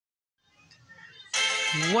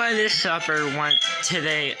What is up, everyone?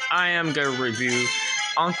 Today I am going to review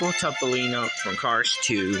Uncle Topolino from Cars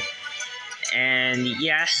 2. And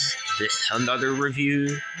yes, this is another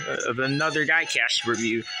review of another diecast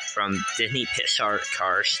review from Disney Pixar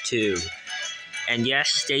Cars 2. And yes,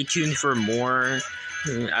 stay tuned for more.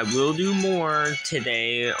 I will do more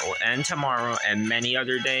today and tomorrow and many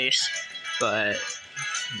other days. But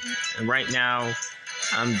right now,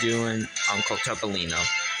 I'm doing Uncle Topolino.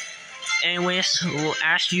 Anyways, well,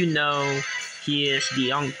 as you know, he is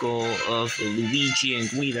the uncle of Luigi and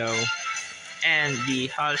Guido, and the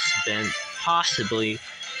husband, possibly,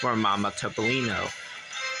 for Mama Topolino.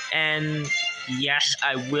 And yes,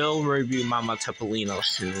 I will review Mama Topolino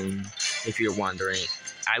soon, if you're wondering.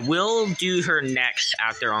 I will do her next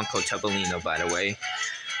after Uncle Topolino, by the way.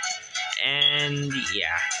 And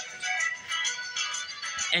yeah.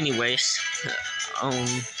 Anyways,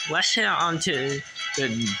 let's head on to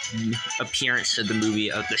the appearance of the movie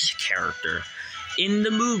of this character. In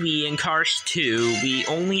the movie, in Cars 2, we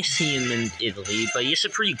only see him in Italy, but he's a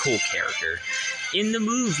pretty cool character. In the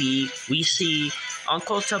movie, we see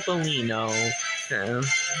Uncle Topolino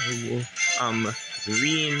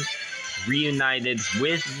reunited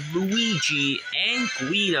with Luigi and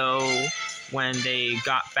Guido when they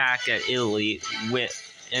got back at Italy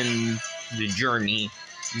in the journey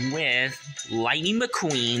with Lightning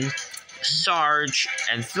McQueen, Sarge,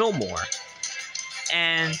 and Fillmore,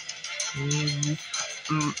 and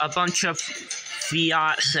a bunch of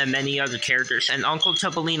Fiats and many other characters, and Uncle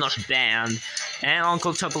Topolino's band, and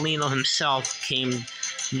Uncle Topolino himself came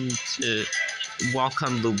to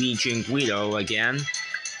welcome Luigi and Guido again,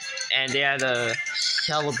 and they had a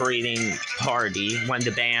celebrating party when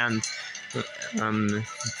the band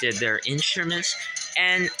did their instruments.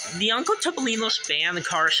 And the Uncle Topolino's band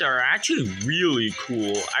cars are actually really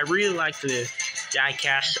cool. I really like the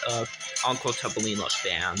diecast of Uncle Topolino's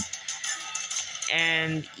band.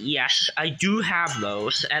 And yes, I do have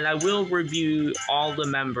those, and I will review all the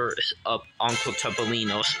members of Uncle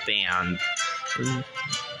Topolino's band.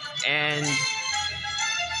 And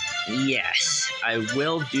yes, I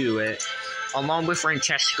will do it, along with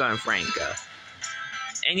Francesca and Franca.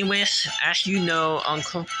 Anyways, as you know,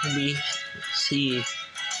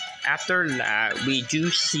 after that, we do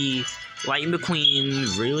see Lightning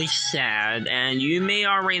McQueen really sad, and you may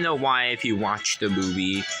already know why if you watch the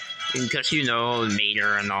movie, because you know,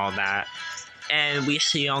 Mater and all that. And we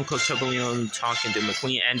see Uncle Topolino talking to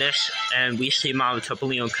McQueen, and we see Mama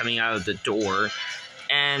Topolino coming out of the door,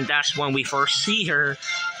 and that's when we first see her.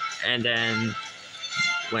 And then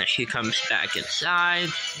when she comes back inside,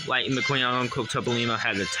 Lightning McQueen and Uncle Topolino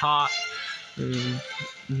had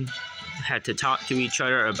to talk to each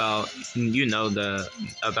other about, you know,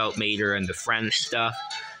 about Mater and the friend stuff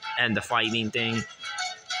and the fighting thing.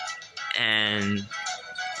 And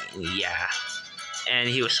yeah, and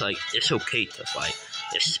he was like, it's okay to fight,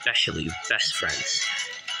 especially best friends.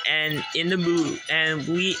 And in the movie, and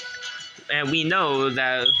we know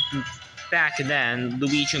that back then,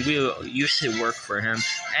 Luigi and Guido used to work for him,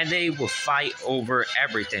 and they would fight over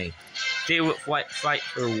everything. They would fight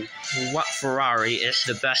for what Ferrari is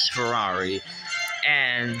the best Ferrari.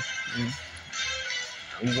 And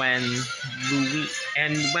when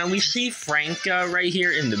we see Franca right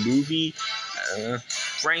here in the movie,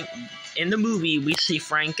 we see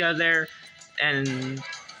Franca there, and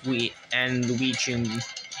Luigi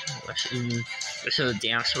so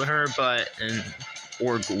dance with her,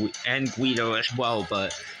 and Guido as well,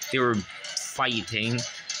 but they were fighting,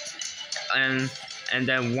 and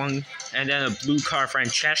then a blue car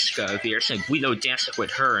Francesca appears, and Guido dances with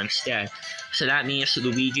her instead. So that means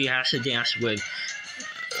Luigi has to dance with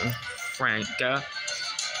Franca.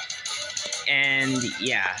 And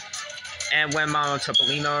yeah, and when Mama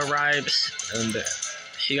Topolino arrives, and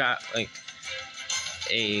she got like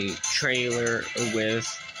a trailer with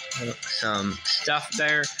some stuff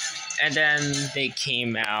there. And then they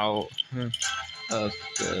came out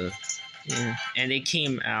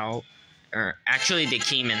or actually they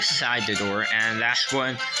came inside the door, and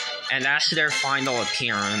that's their final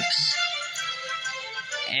appearance.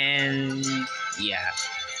 And yeah.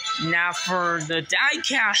 Now for the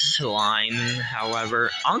diecast line, however,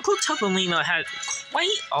 Uncle Topolino had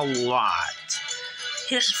quite a lot.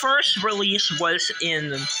 His first release was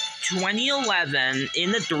in 2011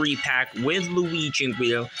 in the 3-pack with Luigi and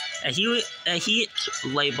Guido, and he's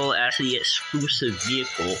labeled as the exclusive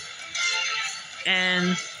vehicle.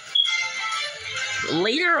 And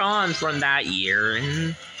later on from that year,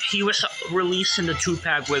 he was released in the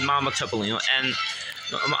 2-pack with Mama Topolino, and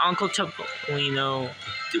Uncle Topolino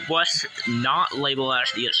was not labeled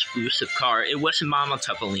as the exclusive car. It was Mama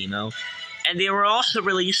Topolino. And they were also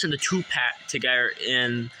released in the 2-pack together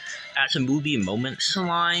as a movie moments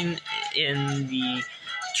line in the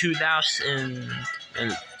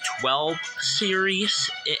 2012 series.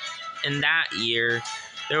 In that year,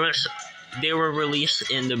 they were released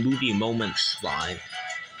in the movie moments line.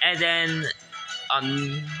 And then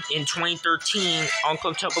in 2013,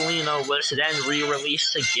 Uncle Topolino was then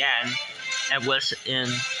re-released again and was in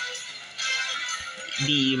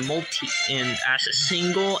the as a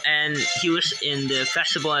single, and he was in the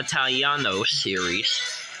Festival Italiano series.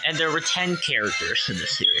 And there were 10 characters in the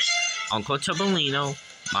series: Uncle Topolino,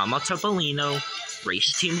 Mama Topolino,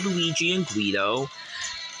 Race Team Luigi and Guido,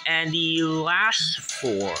 and the last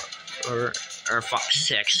 6,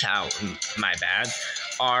 my bad,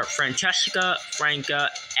 are Francesca, Franca,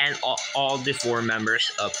 and all the 4 members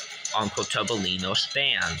of Uncle Topolino's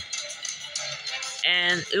band.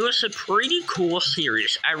 And it was a pretty cool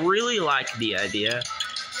series. I really liked the idea.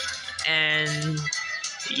 And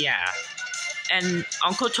yeah. And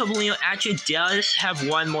Uncle Topolino actually does have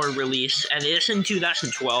one more release, and it is in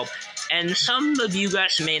 2012. And some of you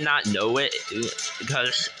guys may not know it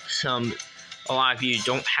because a lot of you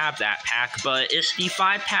don't have that pack, but it's the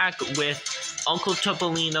 5-pack with Uncle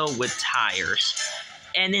Topolino with tires.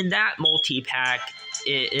 And in that multi-pack,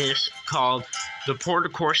 it is called the Porta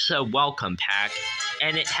Corsa Welcome Pack.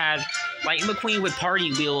 And it had Lightning McQueen with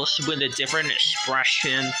party wheels with a different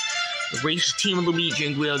expression, Race Team Luigi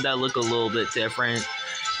and Guido that look a little bit different,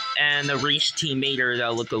 and the Race Team Mater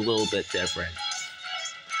that look a little bit different.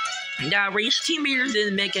 Now, Race Team Mater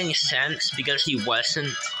didn't make any sense because he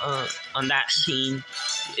wasn't on that scene.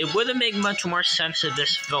 It would have made much more sense if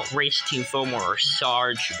this Race Team Fillmore or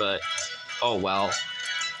Sarge, but oh well.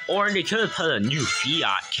 Or they could have put a new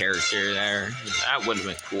Fiat character there. That would have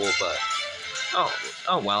been cool, but oh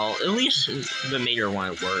well. At least the Mater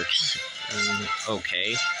one works.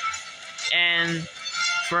 Okay. And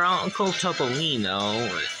for Uncle Topolino,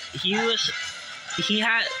 he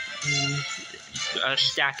had a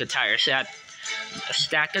stack of tires. He had a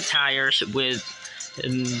stack of tires with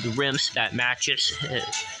rims that matches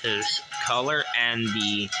his color and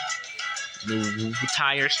the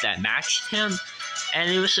tires that matched him. And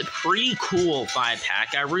it was a pretty cool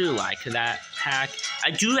 5-pack. I really liked that pack.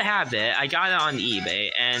 I do have it. I got it on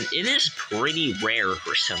eBay, and it is pretty rare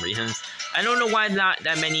for some reason. I don't know why not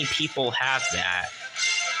that many people have that.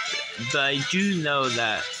 But I do know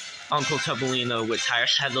that Uncle Topolino with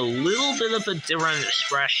tires had a little bit of a different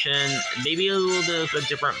expression, maybe a little bit of a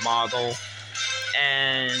different model,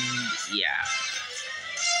 and yeah.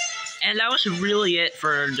 And that was really it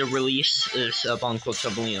for the releases of Uncle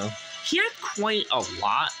Topolino. He had quite a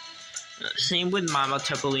lot. Same with Mama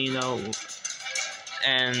Topolino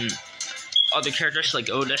and other characters like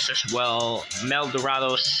Otis as well. Mel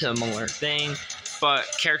Dorado, similar thing. But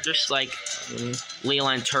characters like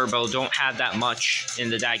Leela and Turbo don't have that much in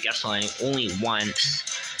the Diecast line, only once.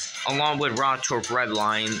 Along with Rotorp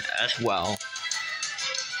Redline as well.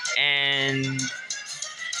 And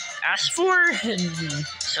as for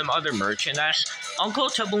some other merchandise, Uncle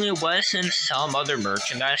Topolino was in some other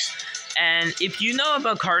merchandise. And if you know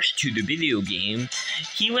about Cars 2, the video game,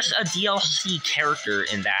 he was a DLC character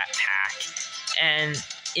in that pack. And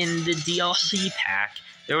in the DLC pack,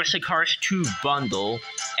 there was a Cars 2 bundle,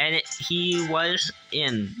 and he was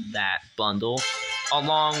in that bundle,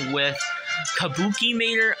 along with Kabuki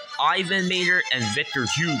Mater, Ivan Mater, and Victor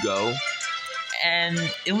Hugo. And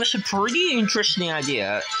it was a pretty interesting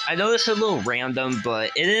idea. I know it's a little random,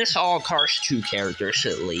 but it is all Cars 2 characters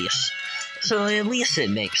at least. So at least it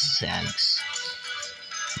makes sense.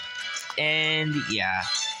 And yeah.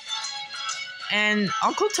 And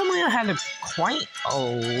Uncle Topolino had quite a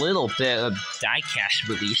little bit of diecast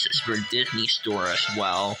releases for Disney Store as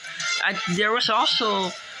well. There was also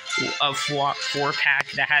a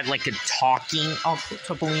 4-pack that had like a talking Uncle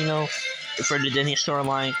Topolino for the Disney Store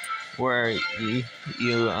line, where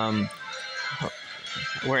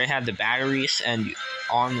where it had the batteries and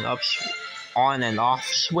on and off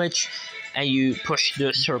switch, and you push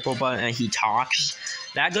the circle button and he talks.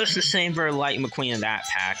 That goes the same for Lightning McQueen in that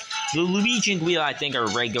pack. The Luigi and Guido, I think, are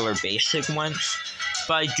regular basic ones.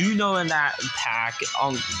 But I do know in that pack,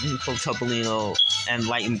 Uncle Topolino and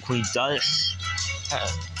Lightning McQueen does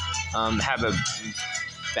have a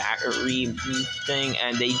battery thing,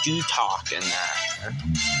 and they do talk in that.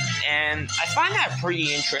 And I find that a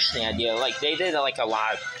pretty interesting idea. Like, they did like a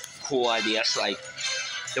lot of cool ideas, like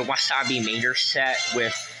the Wasabi Mater set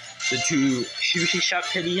with the 2 sushi shop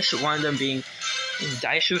pitties, one of them being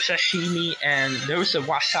Daishu Sashimi, and there was a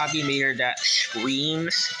Wasabi Mater that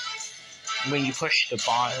screams when you push the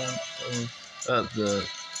bottom of the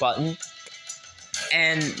button.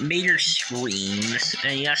 and Mater screams,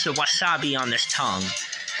 and he has the wasabi on his tongue.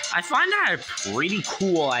 I find that a pretty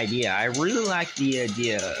cool idea. I really like the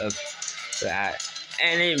idea of that.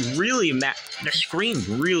 And it really, the scream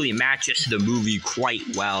really matches the movie quite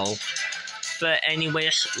well. But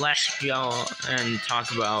anyways, let's go and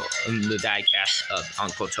talk about the diecast of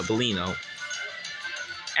Uncle Topolino.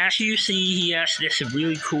 As you see, he has this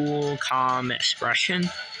really cool, calm expression.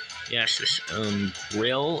 He has this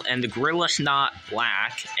grill, and the grill is not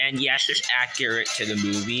black. And yes, it's accurate to the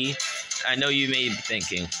movie. I know you may be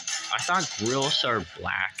thinking, I thought grills are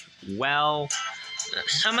black. Well,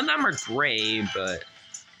 some of them are gray, but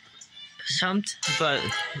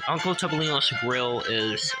Uncle Topolino's grill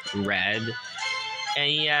is red, and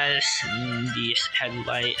he has these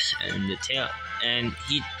headlights and the tail. And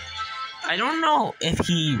I don't know if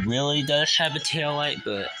he really does have a taillight,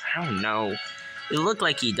 but I don't know. It looked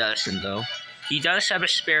like he doesn't, though. He does have a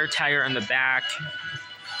spare tire on the back.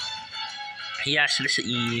 He has this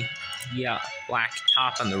black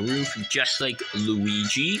top on the roof, just like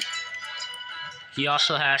Luigi. He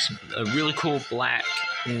also has a really cool black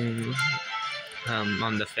on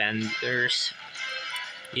the fenders.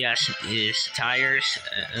 He has his tires,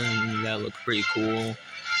 and that look pretty cool.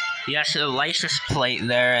 He has a license plate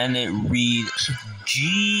there, and it reads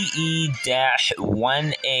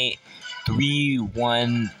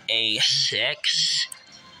GE-1831A6.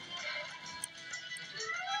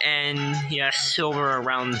 And he has silver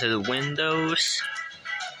around the windows,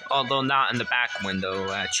 although not in the back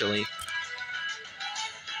window, actually.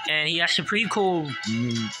 And he has a pretty cool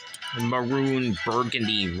maroon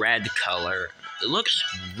burgundy red color. It looks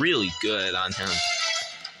really good on him.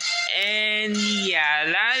 And yeah,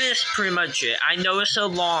 that is pretty much it. I know it's a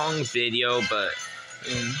long video, but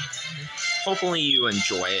hopefully you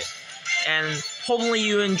enjoy it. And hopefully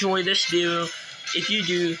you enjoy this video. If you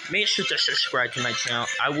do, make sure to subscribe to my channel.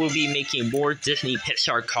 I will be making more Disney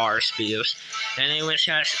Pixar Cars videos. And anyways,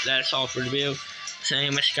 guys, that's all for the video. So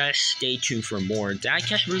anyways, guys, stay tuned for more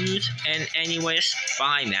diecast reviews. And anyways,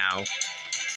 bye now.